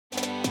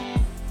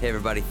Hey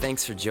everybody,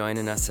 thanks for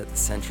joining us at the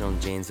Central and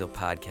Janesville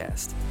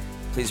podcast.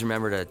 Please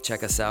remember to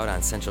check us out on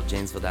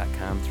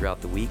centraljanesville.com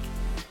throughout the week.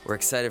 We're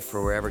excited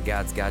for wherever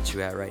God's got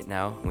you at right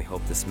now, and we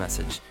hope this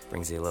message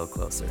brings you a little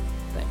closer.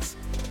 Thanks.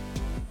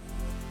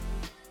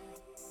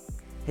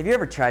 Have you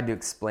ever tried to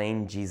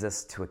explain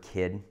Jesus to a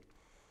kid?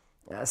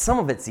 Some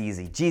of it's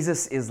easy.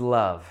 Jesus is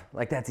love.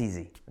 Like, that's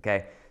easy,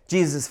 okay?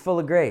 Jesus is full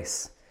of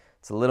grace.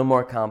 It's a little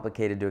more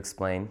complicated to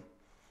explain.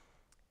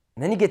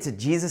 And then you get to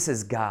Jesus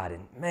is God,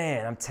 and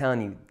man, I'm telling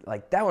you,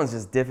 like, that one's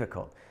just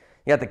difficult.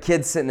 You got the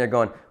kids sitting there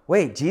going,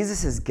 wait,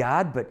 Jesus is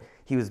God, but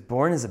he was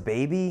born as a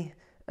baby?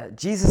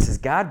 Jesus is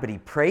God, but he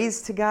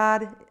prays to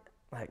God?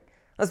 Like,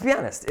 let's be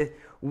honest.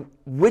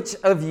 Which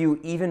of you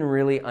even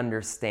really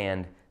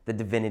understand the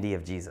divinity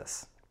of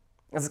Jesus?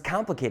 It's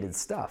complicated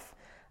stuff.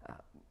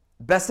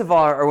 Best of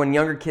all are when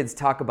younger kids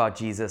talk about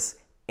Jesus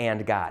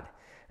and God.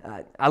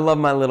 I love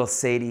my little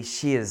Sadie.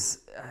 She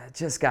has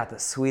just got the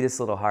sweetest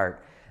little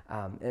heart.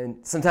 And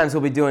sometimes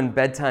we'll be doing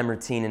bedtime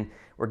routine and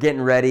we're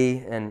getting ready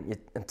and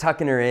I'm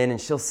tucking her in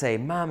and she'll say,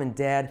 Mom and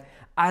Dad,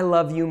 I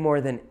love you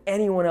more than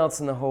anyone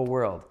else in the whole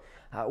world.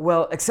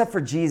 Well, except for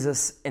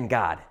Jesus and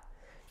God.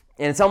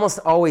 And it's almost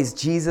always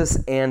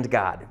Jesus and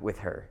God with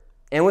her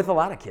and with a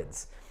lot of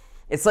kids.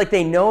 It's like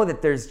they know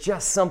that there's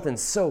just something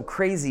so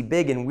crazy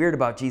big and weird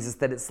about Jesus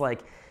that it's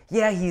like,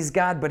 yeah, he's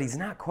God, but he's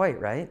not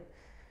quite, right?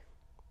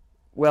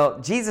 Well,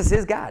 Jesus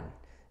is God.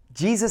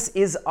 Jesus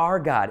is our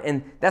God,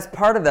 and that's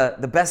part of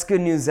the best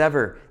good news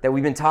ever that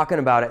we've been talking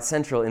about at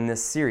Central in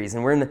this series,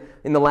 and we're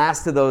in the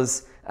last of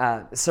those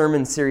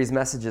sermon series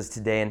messages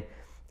today,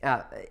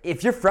 and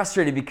if you're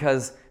frustrated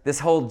because this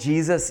whole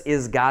Jesus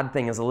is God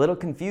thing is a little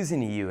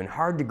confusing to you and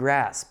hard to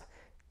grasp,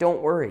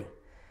 don't worry.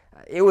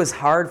 It was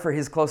hard for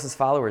his closest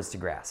followers to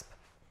grasp.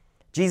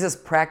 Jesus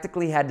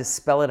practically had to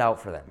spell it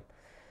out for them.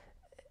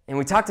 And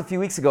we talked a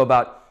few weeks ago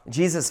about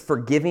Jesus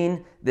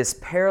forgiving this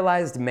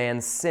paralyzed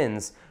man's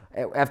sins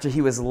after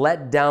he was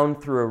let down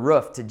through a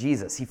roof to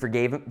Jesus. He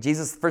forgave him.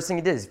 Jesus, the first thing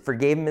he did is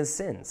forgave him his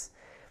sins.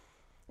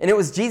 And it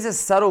was Jesus'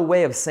 subtle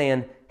way of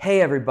saying,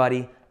 hey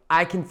everybody,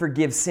 I can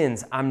forgive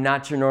sins. I'm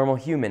not your normal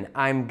human.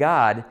 I'm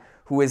God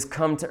who has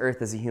come to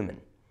earth as a human.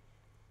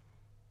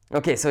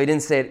 Okay, so he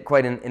didn't say it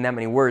quite in that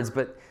many words,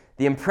 but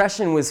the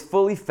impression was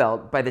fully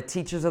felt by the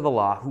teachers of the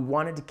law who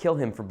wanted to kill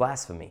him for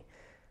blasphemy.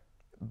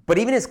 But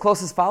even his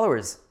closest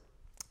followers,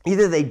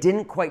 either they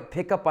didn't quite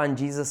pick up on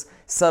Jesus'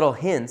 subtle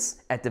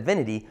hints at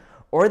divinity,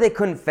 or they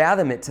couldn't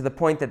fathom it to the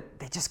point that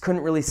they just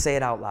couldn't really say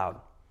it out loud.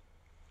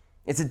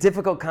 It's a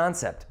difficult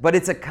concept, but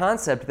it's a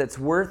concept that's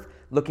worth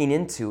looking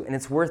into and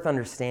it's worth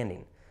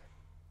understanding.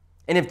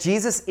 And if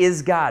Jesus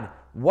is God,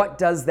 what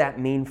does that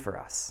mean for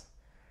us?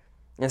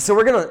 And so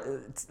we're going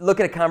to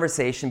look at a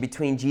conversation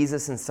between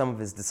Jesus and some of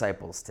his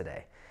disciples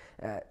today.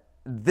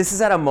 This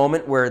is at a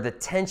moment where the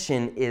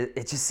tension,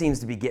 it just seems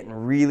to be getting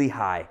really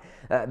high.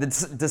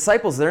 The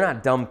disciples, they're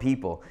not dumb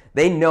people.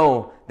 They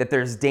know that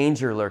there's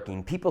danger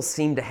lurking. People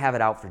seem to have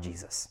it out for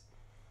Jesus.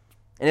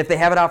 And if they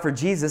have it out for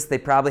Jesus, they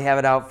probably have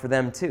it out for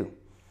them too.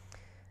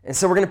 And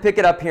so we're going to pick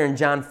it up here in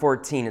John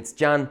 14. It's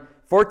John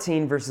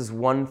 14, verses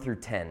 1 through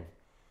 10.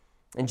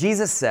 And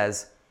Jesus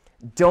says,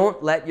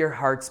 don't let your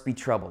hearts be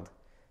troubled.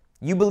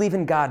 You believe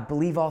in God,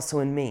 believe also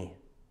in me.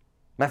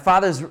 My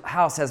Father's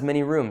house has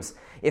many rooms.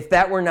 If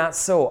that were not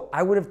so,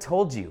 I would have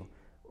told you.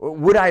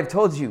 Would I have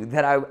told you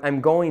that I'm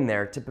going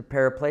there to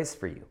prepare a place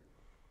for you?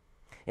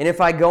 And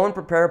if I go and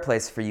prepare a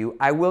place for you,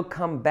 I will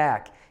come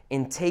back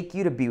and take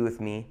you to be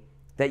with me,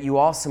 that you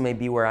also may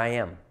be where I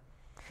am.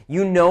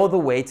 You know the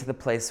way to the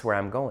place where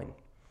I'm going.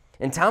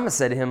 And Thomas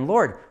said to him,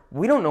 Lord,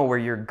 we don't know where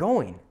you're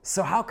going,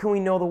 so how can we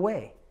know the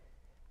way?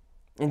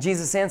 And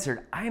Jesus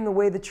answered, I am the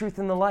way, the truth,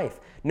 and the life.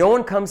 No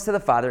one comes to the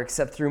Father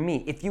except through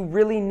me. If you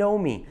really know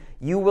me,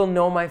 you will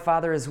know my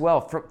Father as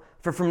well.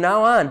 For from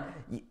now on,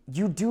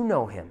 you do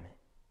know him,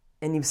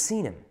 and you've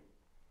seen him.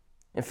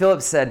 And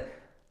Philip said,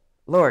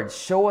 Lord,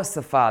 show us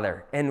the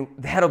Father, and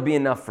that'll be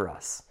enough for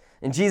us.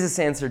 And Jesus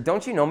answered,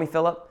 don't you know me,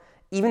 Philip?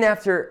 Even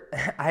after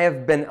I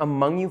have been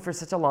among you for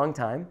such a long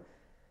time,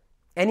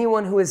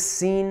 anyone who has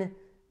seen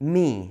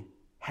me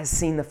has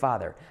seen the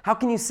Father. How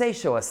can you say,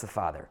 show us the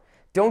Father?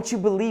 Don't you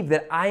believe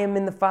that I am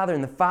in the Father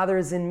and the Father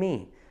is in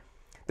me?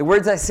 The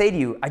words I say to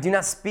you, I do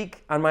not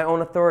speak on my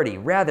own authority.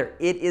 Rather,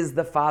 it is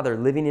the Father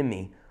living in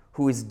me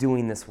who is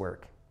doing this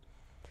work.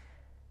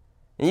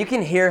 And you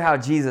can hear how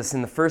Jesus,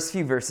 in the first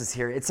few verses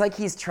here, it's like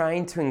he's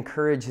trying to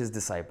encourage his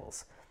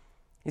disciples.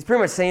 He's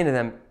pretty much saying to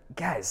them,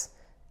 guys,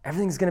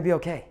 everything's going to be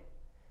okay.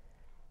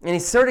 And he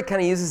sort of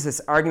kind of uses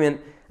this argument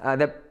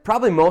that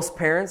probably most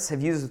parents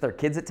have used with their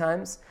kids at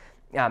times.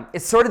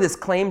 It's sort of this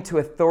claim to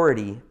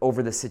authority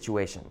over the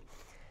situation.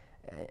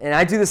 And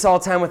I do this all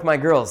the time with my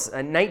girls.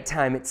 At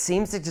nighttime, it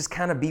seems to just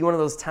kind of be one of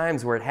those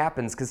times where it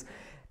happens because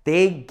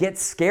they get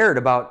scared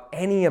about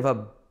any of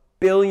a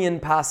billion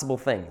possible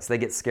things they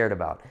get scared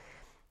about.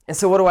 And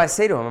so what do I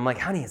say to them? I'm like,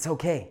 honey, it's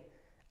okay.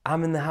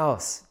 I'm in the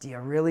house. Do you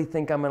really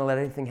think I'm going to let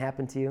anything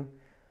happen to you?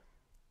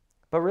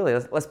 But really,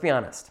 let's be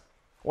honest.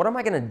 What am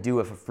I going to do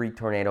if a freak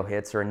tornado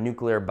hits or a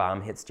nuclear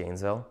bomb hits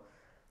Janesville?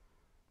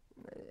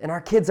 And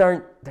our kids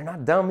they're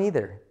not dumb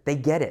either. They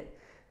get it.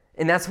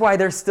 And that's why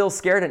they're still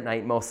scared at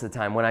night most of the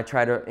time when I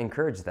try to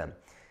encourage them.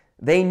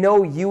 They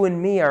know you and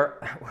me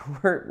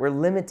we're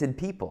limited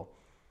people.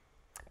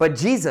 But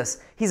Jesus,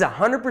 he's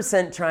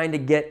 100% trying to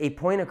get a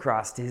point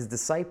across to his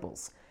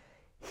disciples.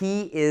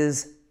 He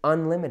is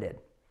unlimited.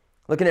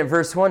 Looking at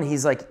verse 1,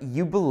 he's like,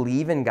 you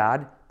believe in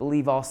God,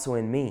 believe also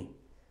in me.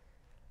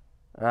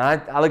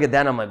 I look at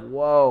that and I'm like,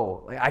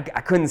 whoa. I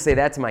couldn't say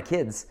that to my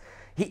kids.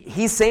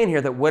 He's saying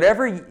here that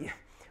whatever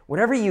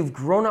you've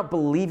grown up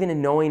believing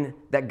and knowing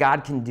that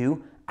God can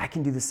do, I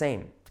can do the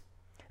same.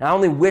 And I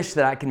only wish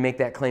that I can make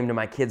that claim to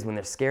my kids when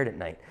they're scared at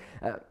night.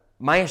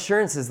 My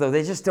assurances, though,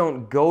 they just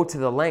don't go to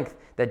the length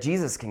that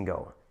Jesus can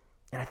go.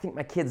 And I think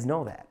my kids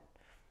know that.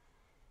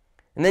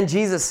 And then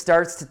Jesus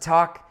starts to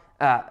talk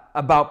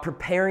about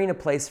preparing a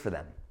place for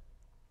them.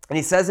 And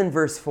he says in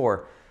verse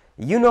 4,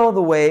 you know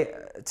the way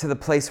to the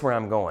place where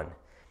I'm going.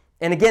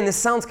 And again, this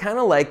sounds kind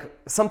of like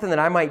something that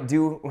I might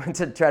do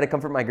to try to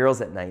comfort my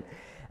girls at night.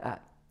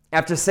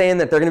 After saying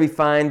that they're going to be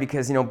fine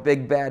because,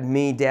 big bad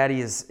me,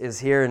 daddy is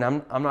here and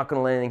I'm not going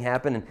to let anything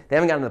happen. And they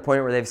haven't gotten to the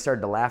point where they've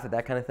started to laugh at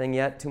that kind of thing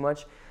yet too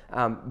much.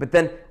 But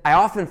then I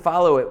often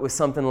follow it with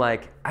something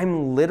like,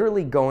 I'm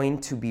literally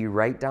going to be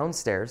right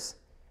downstairs.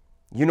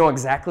 You know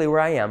exactly where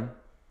I am.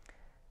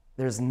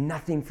 There's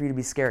nothing for you to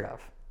be scared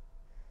of.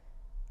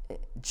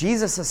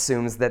 Jesus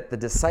assumes that the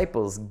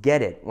disciples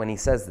get it when he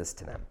says this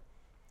to them.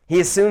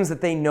 He assumes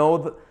that they know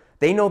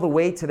the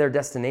way to their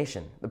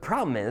destination. The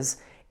problem is,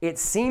 it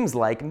seems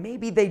like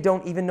maybe they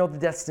don't even know the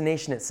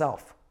destination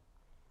itself.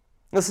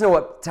 Listen to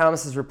what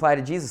Thomas's reply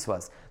to Jesus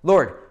was.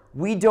 Lord,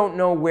 we don't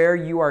know where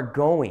you are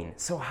going,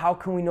 so how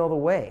can we know the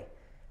way?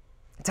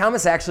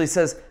 Thomas actually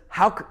says,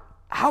 how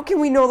can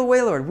we know the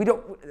way, Lord? We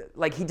don't,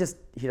 he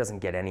doesn't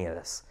get any of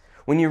this.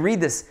 When you read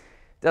this,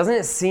 doesn't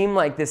it seem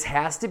like this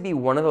has to be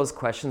one of those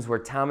questions where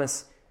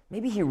Thomas,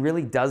 maybe he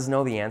really does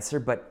know the answer,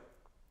 but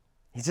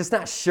he's just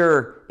not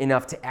sure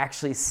enough to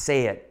actually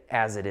say it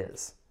as it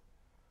is.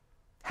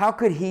 How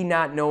could he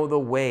not know the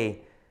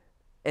way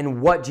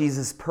and what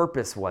Jesus'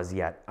 purpose was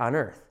yet on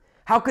earth?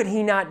 How could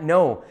he not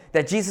know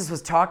that Jesus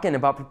was talking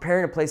about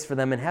preparing a place for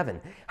them in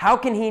heaven? How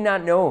can he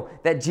not know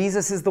that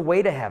Jesus is the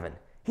way to heaven?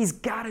 He's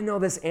got to know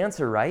this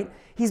answer, right?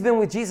 He's been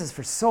with Jesus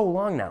for so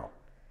long now.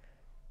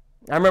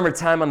 I remember a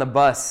time on the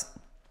bus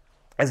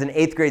as an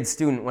 8th grade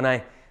student when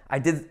I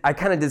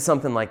kind of did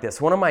something like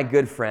this. One of my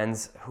good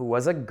friends, who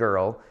was a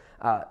girl,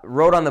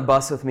 rode on the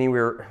bus with me. We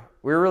were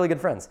really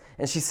good friends.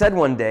 And she said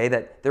one day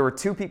that there were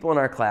 2 people in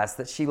our class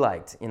that she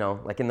liked,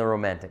 like in the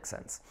romantic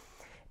sense.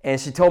 And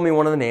she told me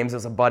one of the names. It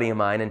was a buddy of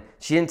mine, and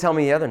she didn't tell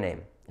me the other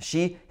name.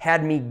 She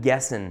had me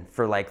guessing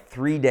for like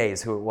 3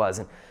 days who it was.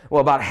 And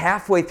about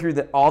halfway through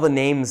all the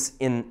names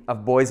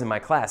of boys in my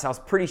class, I was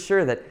pretty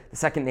sure that the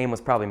second name was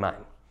probably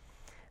mine.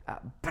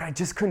 But I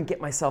just couldn't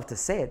get myself to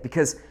say it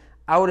because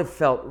I would have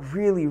felt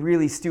really,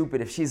 really stupid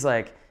if she's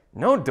like,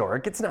 no,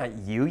 dork, it's not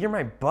you. You're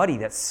my buddy.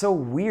 That's so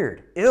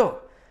weird. Ew.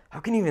 How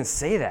can you even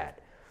say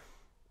that?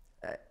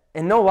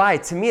 And no lie,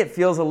 to me it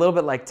feels a little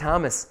bit like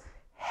Thomas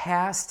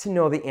has to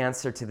know the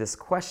answer to this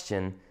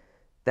question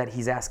that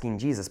he's asking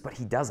Jesus, but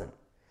he doesn't.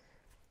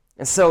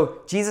 And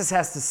so Jesus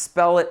has to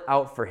spell it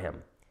out for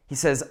him. He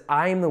says,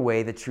 I am the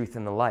way, the truth,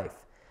 and the life.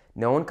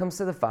 No one comes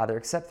to the Father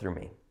except through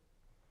me.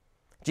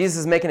 Jesus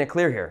is making it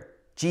clear here.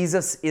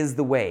 Jesus is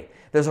the way.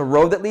 There's a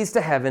road that leads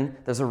to heaven.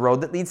 There's a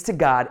road that leads to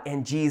God,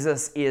 and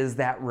Jesus is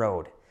that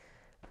road.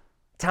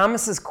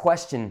 Thomas's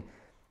question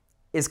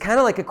is kind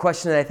of like a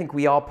question that I think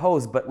we all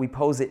pose, but we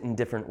pose it in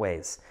different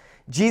ways.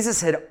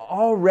 Jesus had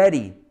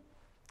already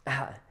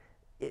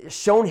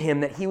shown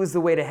him that he was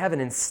the way to heaven,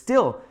 and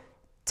still,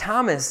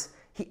 Thomas,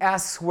 he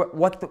asks,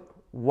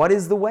 what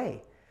is the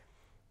way?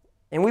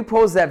 And we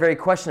pose that very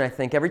question, I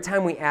think, every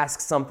time we ask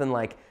something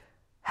like,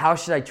 how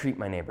should I treat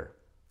my neighbor?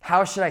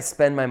 How should I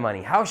spend my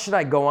money? How should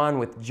I go on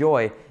with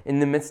joy in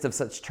the midst of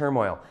such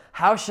turmoil?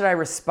 How should I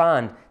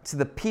respond to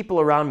the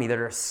people around me that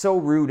are so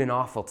rude and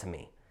awful to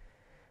me?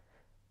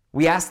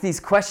 We ask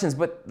these questions,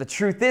 but the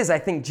truth is, I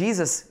think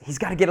Jesus, he's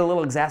got to get a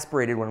little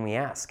exasperated when we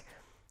ask.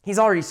 He's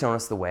already shown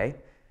us the way.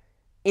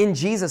 In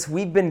Jesus,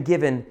 we've been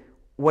given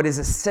what is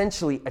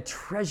essentially a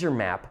treasure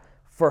map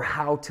for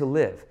how to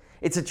live.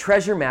 It's a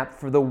treasure map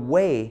for the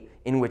way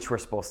in which we're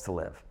supposed to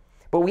live.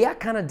 But we act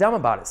kind of dumb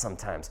about it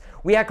sometimes.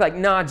 We act like,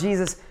 nah,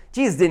 Jesus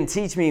didn't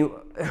teach me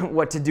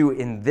what to do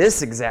in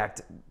this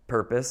exact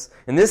purpose,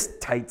 in this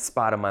tight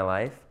spot of my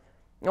life.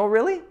 Oh,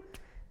 really?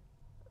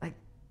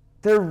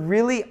 There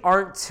really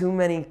aren't too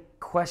many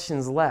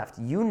questions left.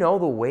 You know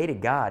the way to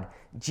God.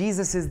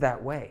 Jesus is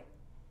that way.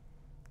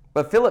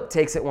 But Philip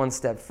takes it one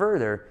step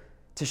further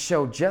to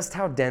show just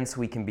how dense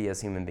we can be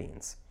as human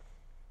beings.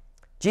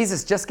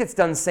 Jesus just gets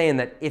done saying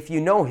that if you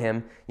know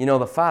him, you know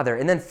the Father.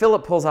 And then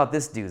Philip pulls out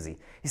this doozy.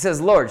 He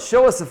says, Lord,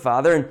 show us the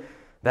Father, and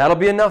that'll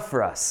be enough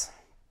for us.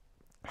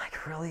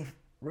 Like, really?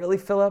 Really,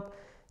 Philip?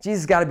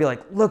 Jesus got to be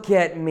like, look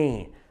at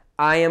me.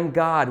 I am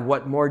God.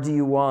 What more do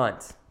you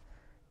want?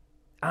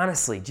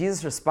 Honestly,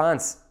 Jesus'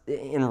 response,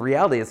 in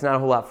reality, it's not a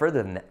whole lot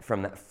further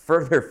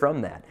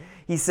from that.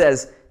 He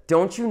says,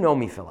 "Don't you know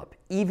me, Philip,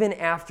 even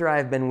after I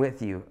have been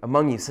with you,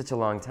 among you such a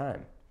long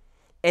time?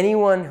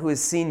 Anyone who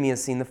has seen me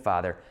has seen the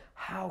Father.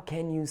 How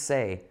can you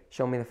say,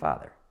 'Show me the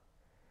Father'?"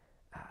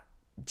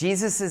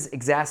 Jesus'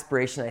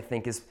 exasperation, I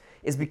think,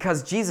 is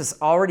because Jesus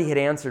already had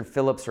answered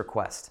Philip's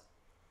request.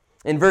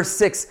 In verse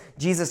 6,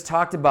 Jesus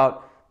talked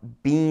about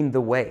being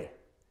the way.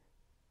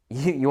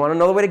 You want to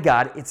know the way to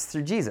God? It's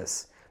through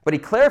Jesus. But he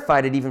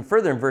clarified it even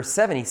further in verse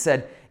 7. He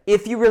said,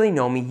 "If you really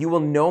know me, you will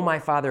know my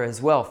Father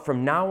as well.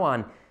 From now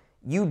on,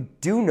 you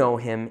do know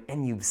him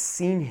and you've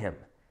seen him."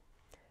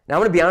 Now,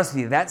 I'm going to be honest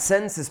with you. That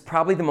sentence is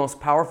probably the most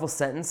powerful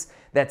sentence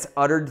that's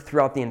uttered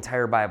throughout the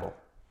entire Bible.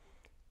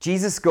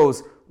 Jesus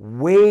goes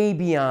way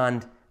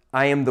beyond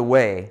 "I am the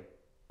way"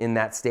 in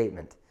that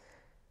statement.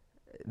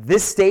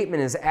 This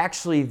statement is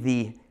actually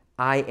the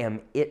 "I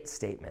am it"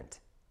 statement.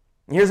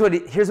 And here's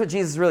what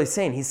Jesus is really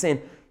saying. He's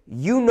saying,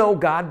 you know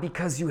God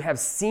because you have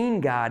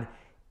seen God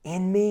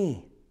in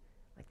me.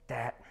 Like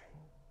that.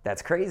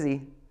 That's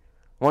crazy.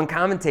 One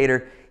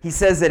commentator, he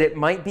says that it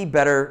might be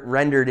better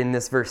rendered in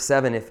this verse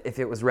 7 if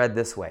it was read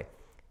this way.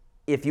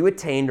 "If you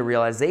attain to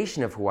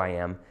realization of who I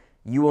am,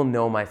 you will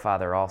know my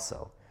Father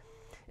also."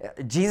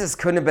 Jesus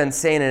couldn't have been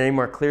saying it any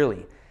more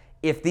clearly.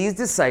 If these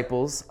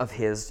disciples of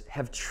his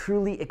have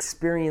truly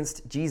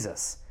experienced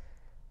Jesus,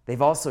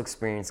 they've also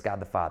experienced God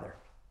the Father.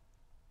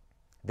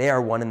 They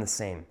are one and the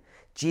same.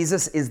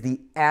 Jesus is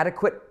the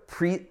adequate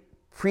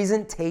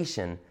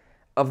presentation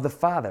of the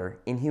Father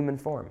in human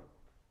form.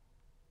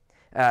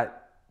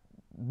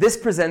 This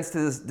presents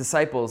to the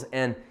disciples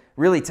and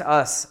really to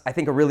us, I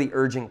think, a really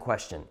urgent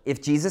question.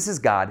 If Jesus is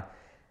God,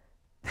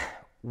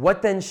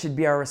 what then should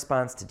be our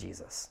response to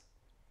Jesus?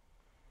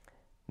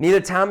 Neither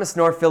Thomas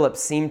nor Philip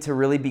seem to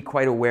really be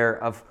quite aware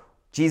of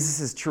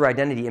Jesus' true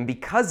identity, and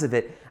because of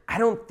it, I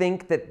don't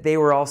think that they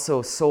were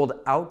also sold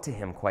out to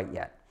him quite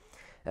yet.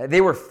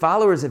 They were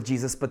followers of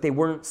Jesus, but they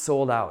weren't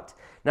sold out.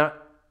 Now,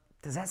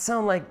 does that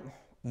sound like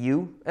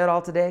you at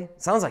all today?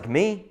 It sounds like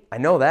me. I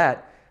know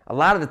that. A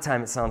lot of the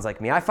time it sounds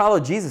like me. I follow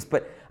Jesus,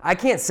 but I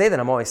can't say that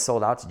I'm always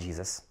sold out to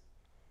Jesus.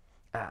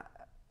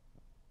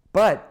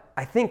 But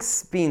I think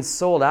being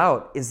sold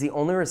out is the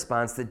only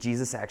response that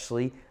Jesus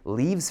actually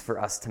leaves for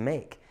us to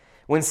make.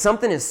 When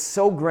something is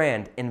so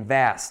grand and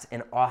vast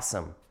and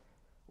awesome,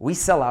 we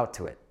sell out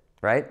to it,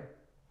 right?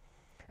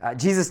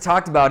 Jesus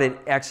talked about it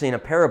actually in a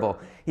parable.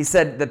 He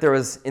said that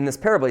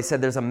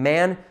there's a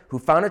man who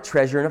found a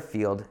treasure in a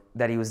field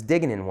that he was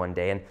digging in one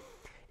day, and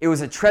it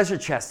was a treasure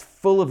chest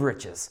full of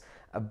riches.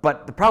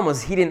 But the problem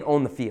was he didn't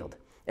own the field.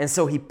 And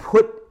so he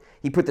put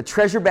the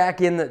treasure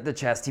back in the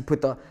chest, he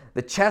put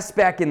the chest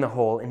back in the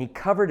hole, and he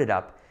covered it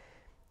up,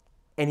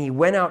 and he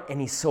went out and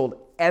he sold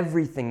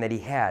everything that he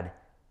had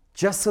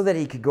just so that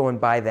he could go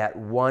and buy that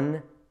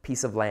one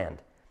piece of land.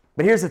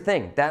 But here's the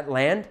thing, that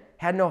land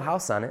had no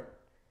house on it,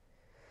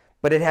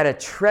 but it had a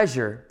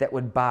treasure that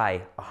would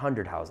buy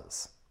 100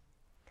 houses.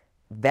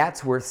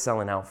 That's worth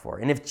selling out for.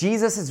 And if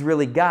Jesus is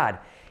really God,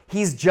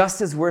 he's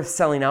just as worth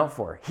selling out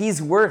for.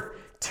 He's worth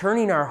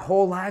turning our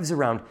whole lives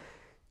around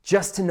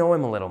just to know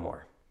him a little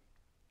more.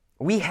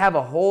 We have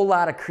a whole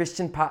lot of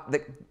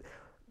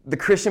the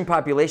Christian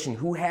population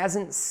who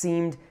hasn't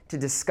seemed to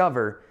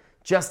discover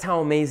just how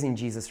amazing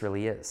Jesus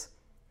really is.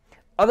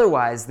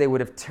 Otherwise, they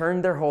would have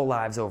turned their whole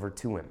lives over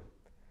to him.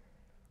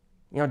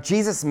 You know,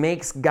 Jesus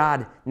makes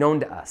God known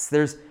to us.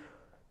 There's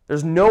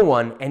no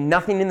one and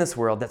nothing in this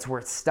world that's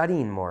worth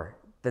studying more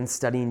than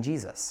studying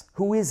Jesus.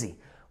 Who is he?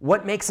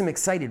 What makes him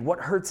excited? What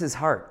hurts his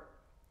heart?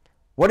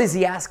 What does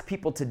he ask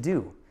people to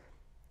do?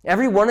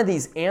 Every one of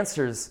these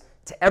answers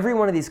to every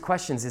one of these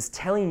questions is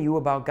telling you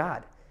about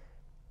God.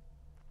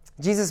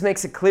 Jesus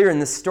makes it clear in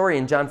this story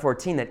in John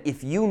 14 that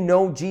if you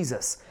know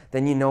Jesus,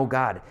 then you know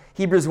God.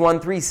 Hebrews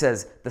 1:3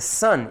 says, "The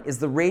Son is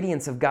the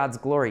radiance of God's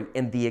glory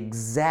and the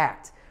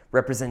exact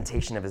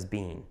representation of his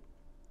being."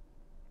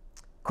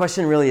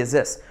 Question really is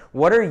this: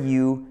 what are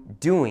you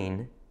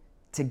doing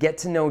to get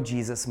to know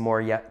Jesus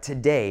more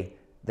today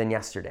than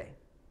yesterday?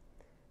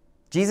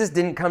 Jesus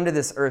didn't come to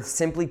this earth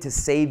simply to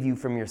save you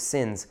from your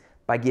sins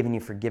by giving you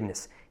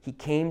forgiveness. He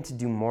came to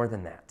do more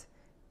than that.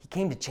 He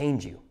came to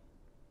change you.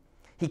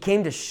 He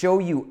came to show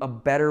you a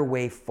better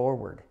way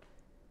forward.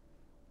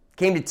 He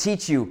came to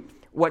teach you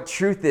what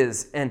truth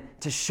is and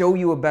to show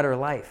you a better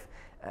life.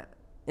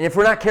 And if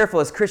we're not careful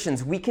as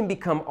Christians, we can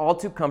become all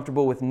too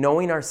comfortable with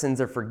knowing our sins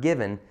are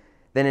forgiven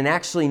than in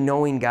actually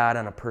knowing God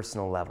on a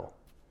personal level.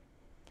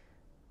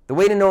 The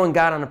way to knowing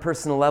God on a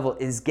personal level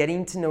is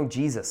getting to know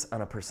Jesus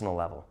on a personal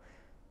level.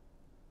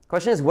 The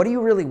question is, what do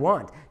you really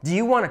want? Do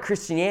you want a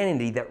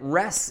Christianity that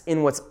rests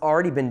in what's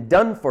already been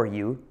done for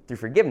you through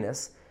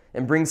forgiveness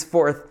and brings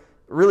forth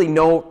really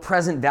no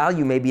present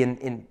value maybe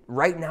in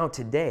right now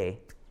today?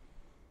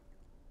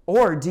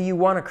 Or do you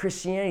want a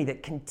Christianity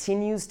that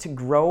continues to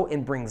grow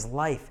and brings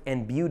life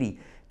and beauty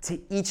to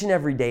each and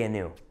every day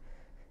anew?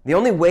 The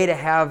only way to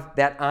have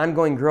that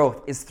ongoing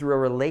growth is through a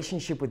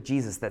relationship with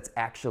Jesus that's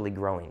actually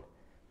growing.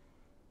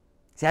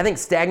 See, I think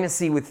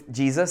stagnancy with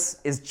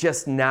Jesus is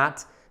just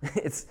not,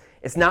 it's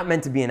not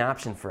meant to be an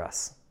option for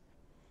us.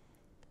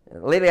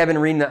 Lately, I've been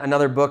reading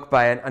another book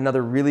by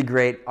another really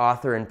great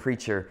author and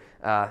preacher,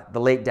 the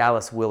late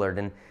Dallas Willard.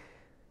 And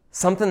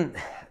something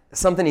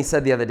he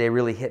said the other day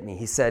really hit me.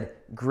 He said,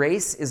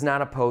 "Grace is not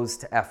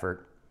opposed to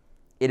effort.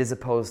 It is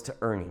opposed to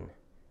earning.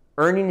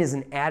 Earning is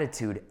an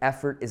attitude.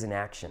 Effort is an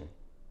action."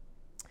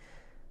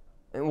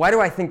 And why do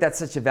I think that's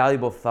such a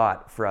valuable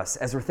thought for us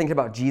as we're thinking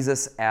about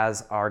Jesus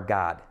as our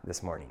God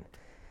this morning?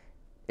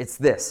 It's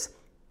this.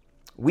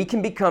 We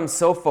can become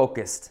so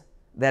focused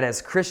that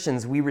as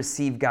Christians we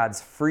receive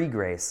God's free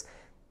grace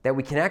that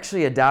we can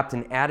actually adopt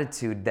an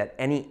attitude that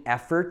any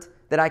effort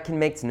that I can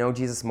make to know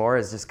Jesus more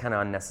is just kind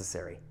of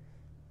unnecessary.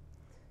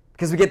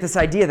 Because we get this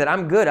idea that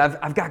I'm good,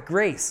 I've got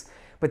grace.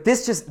 But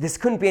this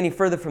couldn't be any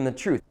further from the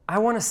truth. I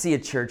want to see a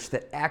church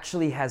that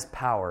actually has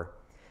power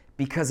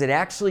because it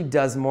actually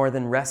does more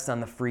than rest on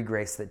the free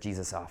grace that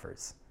Jesus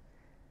offers.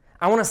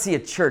 I want to see a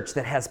church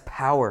that has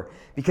power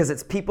because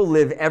its people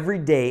live every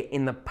day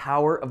in the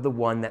power of the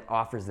one that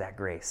offers that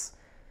grace.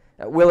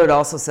 Willard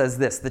also says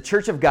this, "The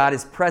church of God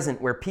is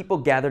present where people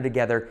gather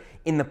together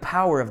in the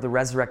power of the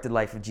resurrected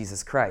life of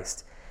Jesus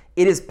Christ.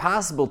 It is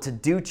possible to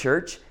do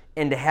church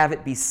and to have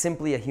it be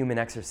simply a human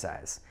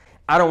exercise."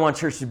 I don't want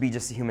church to be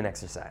just a human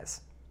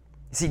exercise.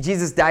 You see,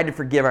 Jesus died to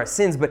forgive our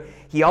sins, but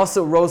he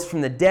also rose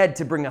from the dead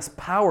to bring us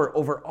power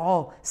over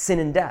all sin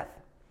and death.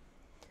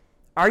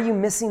 Are you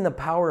missing the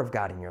power of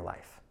God in your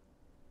life?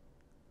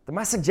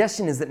 My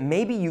suggestion is that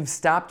maybe you've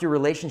stopped your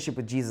relationship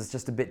with Jesus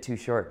just a bit too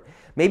short.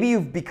 Maybe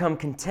you've become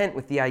content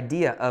with the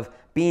idea of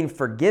being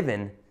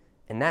forgiven,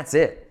 and that's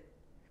it.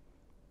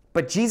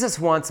 But Jesus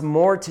wants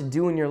more to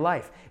do in your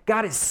life.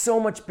 God is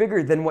so much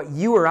bigger than what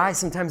you or I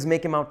sometimes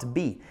make him out to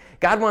be.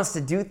 God wants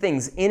to do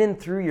things in and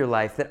through your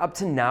life that up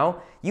to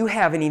now you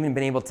haven't even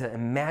been able to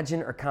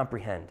imagine or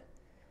comprehend.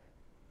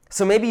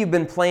 So maybe you've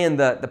been playing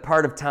the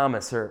part of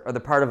Thomas or the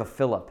part of a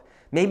Philip.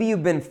 Maybe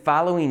you've been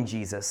following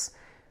Jesus,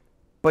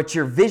 but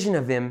your vision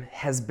of him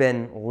has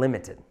been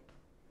limited.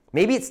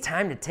 Maybe it's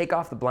time to take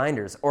off the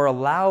blinders or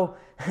allow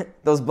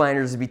those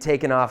blinders to be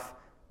taken off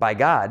by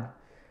God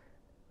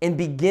and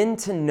begin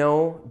to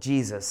know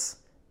Jesus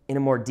in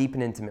a more deep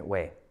and intimate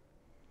way.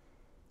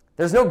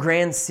 There's no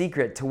grand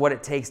secret to what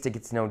it takes to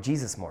get to know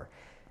Jesus more.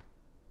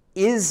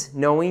 Is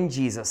knowing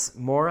Jesus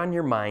more on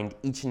your mind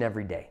each and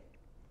every day?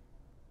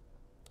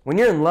 When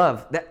you're in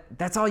love,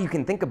 that's all you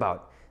can think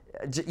about.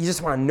 You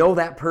just want to know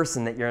that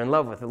person that you're in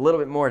love with a little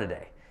bit more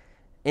today.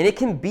 And it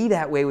can be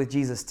that way with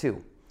Jesus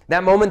too.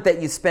 That moment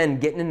that you spend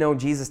getting to know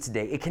Jesus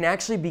today, it can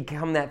actually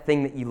become that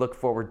thing that you look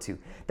forward to,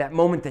 that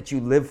moment that you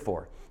live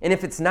for. And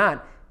if it's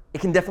not,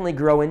 it can definitely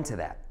grow into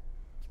that.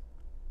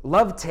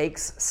 Love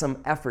takes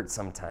some effort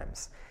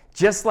sometimes.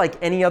 Just like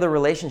any other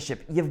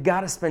relationship, you've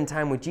got to spend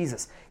time with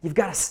Jesus. You've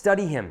got to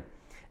study him.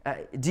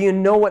 Do you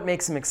know what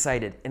makes him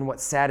excited and what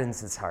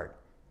saddens his heart?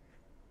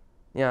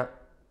 Yeah,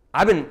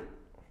 I've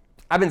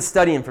been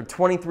studying for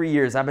 23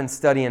 years. I've been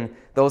studying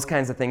those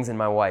kinds of things in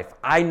my wife.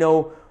 I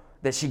know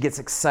that she gets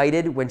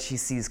excited when she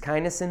sees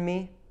kindness in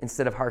me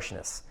instead of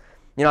harshness.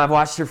 You know, I've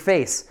watched her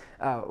face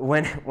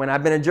when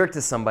I've been a jerk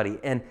to somebody,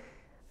 and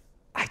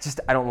I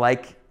don't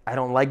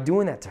like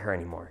doing that to her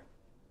anymore.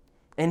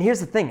 And here's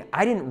the thing,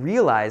 I didn't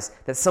realize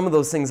that some of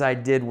those things I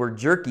did were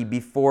jerky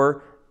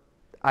before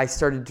I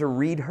started to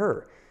read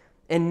her.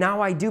 And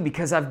now I do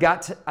because I've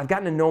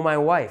gotten to know my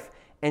wife,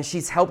 and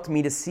she's helped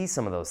me to see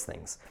some of those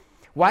things.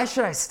 Why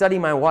should I study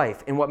my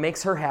wife and what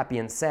makes her happy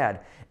and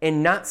sad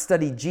and not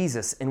study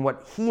Jesus and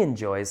what he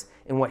enjoys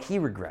and what he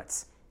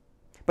regrets?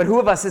 But who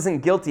of us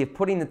isn't guilty of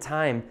putting the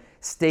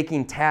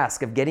time-staking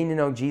task of getting to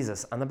know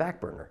Jesus on the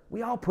back burner?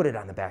 We all put it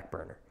on the back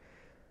burner.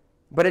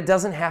 But it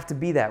doesn't have to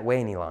be that way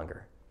any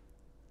longer.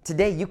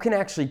 Today, you can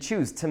actually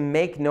choose to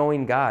make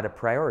knowing God a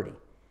priority.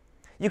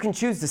 You can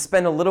choose to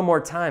spend a little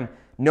more time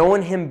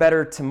knowing him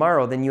better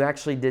tomorrow than you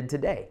actually did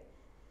today.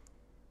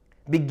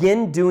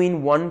 Begin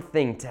doing one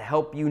thing to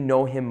help you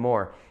know him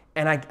more.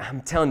 And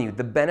I'm telling you,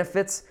 the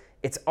benefits,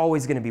 it's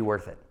always going to be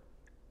worth it.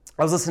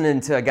 I was listening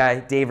to a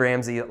guy, Dave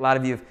Ramsey. A lot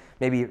of you have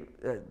maybe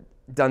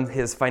done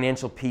his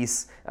Financial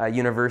Peace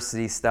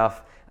University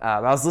stuff. I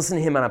was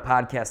listening to him on a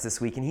podcast this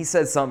week, and he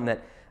said something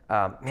that,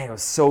 it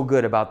was so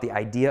good about the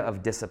idea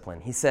of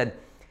discipline. He said,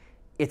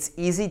 "It's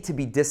easy to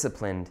be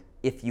disciplined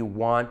if you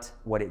want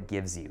what it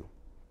gives you."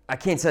 I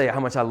can't tell you how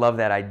much I love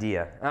that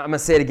idea. I'm going to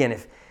say it again.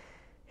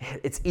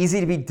 It's easy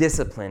to be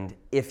disciplined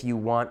if you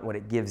want what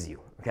it gives you,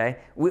 okay?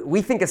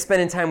 We think of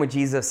spending time with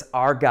Jesus,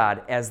 our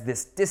God, as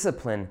this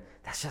discipline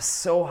that's just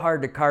so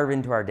hard to carve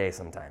into our day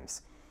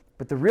sometimes.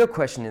 But the real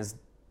question is,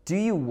 do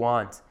you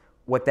want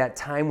what that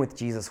time with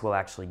Jesus will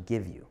actually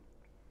give you?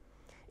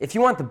 If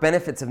you want the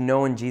benefits of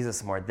knowing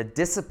Jesus more, the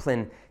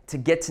discipline to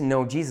get to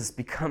know Jesus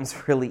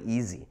becomes really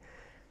easy.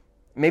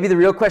 Maybe the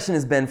real question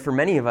has been for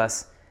many of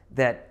us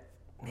that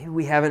maybe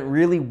we haven't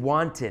really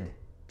wanted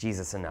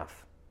Jesus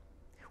enough.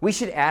 We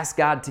should ask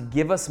God to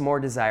give us more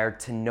desire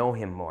to know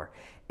him more.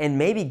 And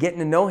maybe getting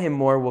to know him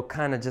more will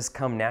kind of just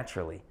come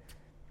naturally.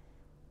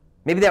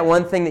 Maybe that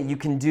one thing that you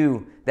can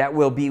do that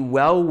will be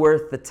well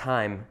worth the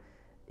time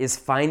is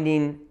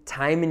finding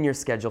time in your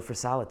schedule for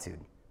solitude.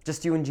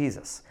 Just you and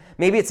Jesus.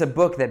 Maybe it's a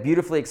book that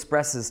beautifully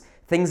expresses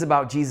things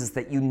about Jesus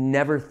that you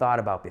never thought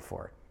about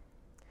before.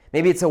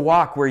 Maybe it's a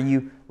walk where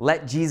you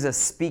let Jesus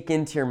speak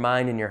into your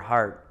mind and your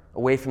heart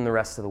away from the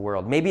rest of the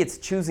world. Maybe it's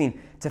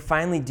choosing to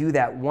finally do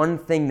that one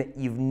thing that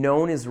you've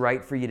known is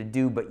right for you to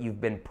do, but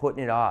you've been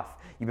putting it off.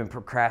 You've been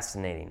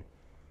procrastinating.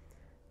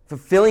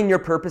 Fulfilling your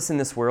purpose in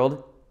this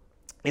world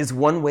is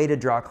one way to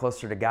draw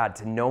closer to God,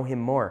 to know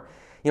Him more.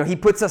 He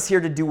puts us here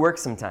to do work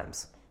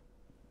sometimes.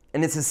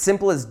 And it's as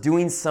simple as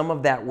doing some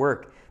of that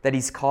work that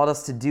He's called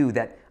us to do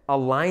that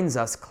aligns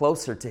us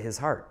closer to His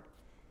heart.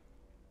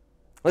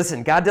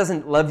 Listen, God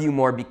doesn't love you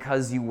more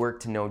because you work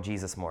to know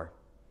Jesus more.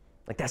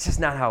 That's just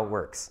not how it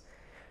works.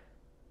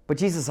 But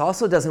Jesus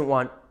also doesn't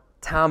want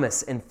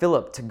Thomas and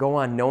Philip to go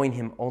on knowing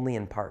Him only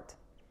in part.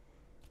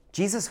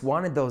 Jesus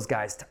wanted those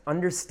guys to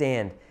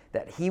understand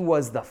that He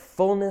was the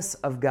fullness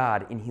of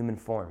God in human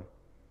form.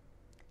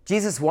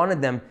 Jesus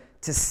wanted them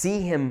to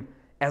see Him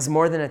as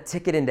more than a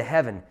ticket into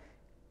heaven.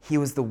 He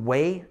was the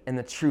way and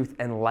the truth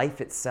and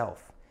life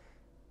itself.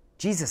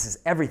 Jesus is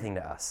everything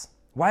to us.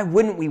 Why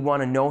wouldn't we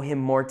want to know Him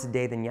more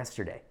today than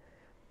yesterday?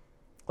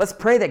 Let's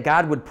pray that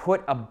God would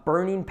put a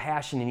burning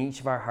passion in each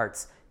of our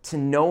hearts to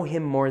know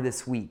Him more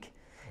this week,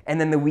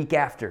 and then the week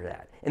after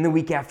that, and the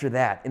week after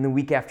that, and the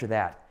week after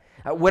that.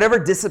 Whatever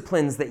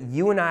disciplines that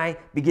you and I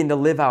begin to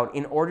live out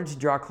in order to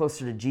draw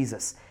closer to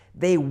Jesus,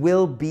 they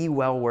will be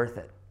well worth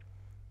it,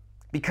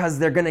 because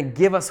they're going to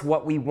give us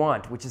what we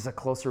want, which is a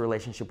closer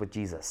relationship with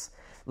Jesus.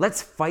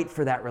 Let's fight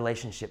for that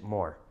relationship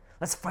more.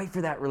 Let's fight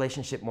for that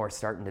relationship more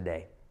starting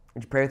today.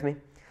 Would you pray with me?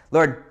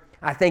 Lord,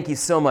 I thank You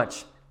so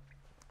much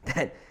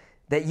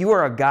that You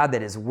are a God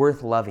that is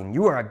worth loving.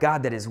 You are a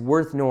God that is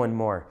worth knowing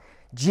more.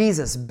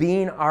 Jesus,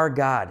 being our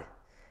God,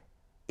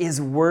 is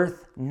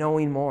worth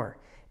knowing more.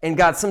 And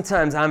God,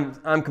 sometimes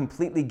I'm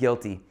completely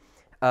guilty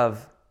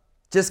of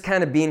just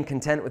kind of being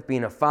content with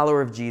being a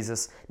follower of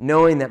Jesus,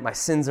 knowing that my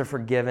sins are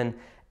forgiven,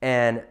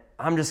 and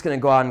I'm just going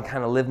to go out and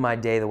kind of live my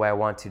day the way I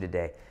want to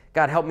today.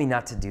 God, help me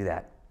not to do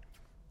that.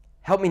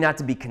 Help me not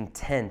to be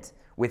content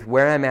with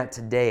where I'm at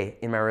today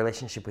in my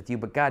relationship with You.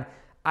 But God,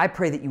 I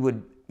pray that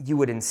you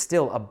would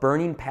instill a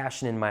burning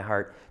passion in my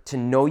heart to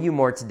know You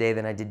more today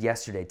than I did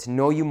yesterday, to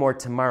know You more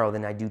tomorrow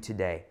than I do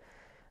today.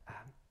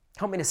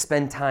 Help me to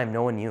spend time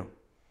knowing You.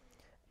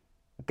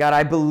 God,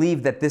 I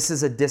believe that this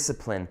is a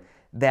discipline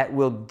that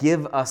will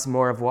give us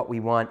more of what we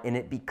want, and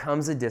it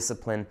becomes a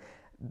discipline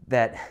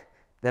that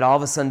all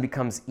of a sudden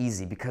becomes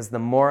easy, because the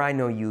more I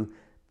know You,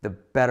 the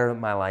better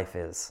my life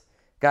is.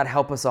 God,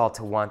 help us all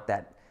to want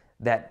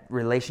that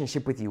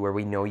relationship with You where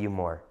we know You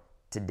more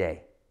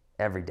today,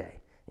 every day.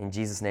 In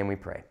Jesus' name we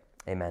pray.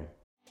 Amen.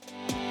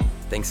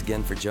 Thanks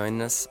again for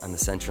joining us on the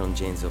Central and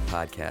Janesville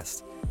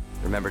podcast.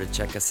 Remember to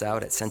check us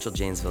out at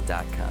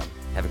centraljanesville.com.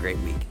 Have a great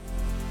week.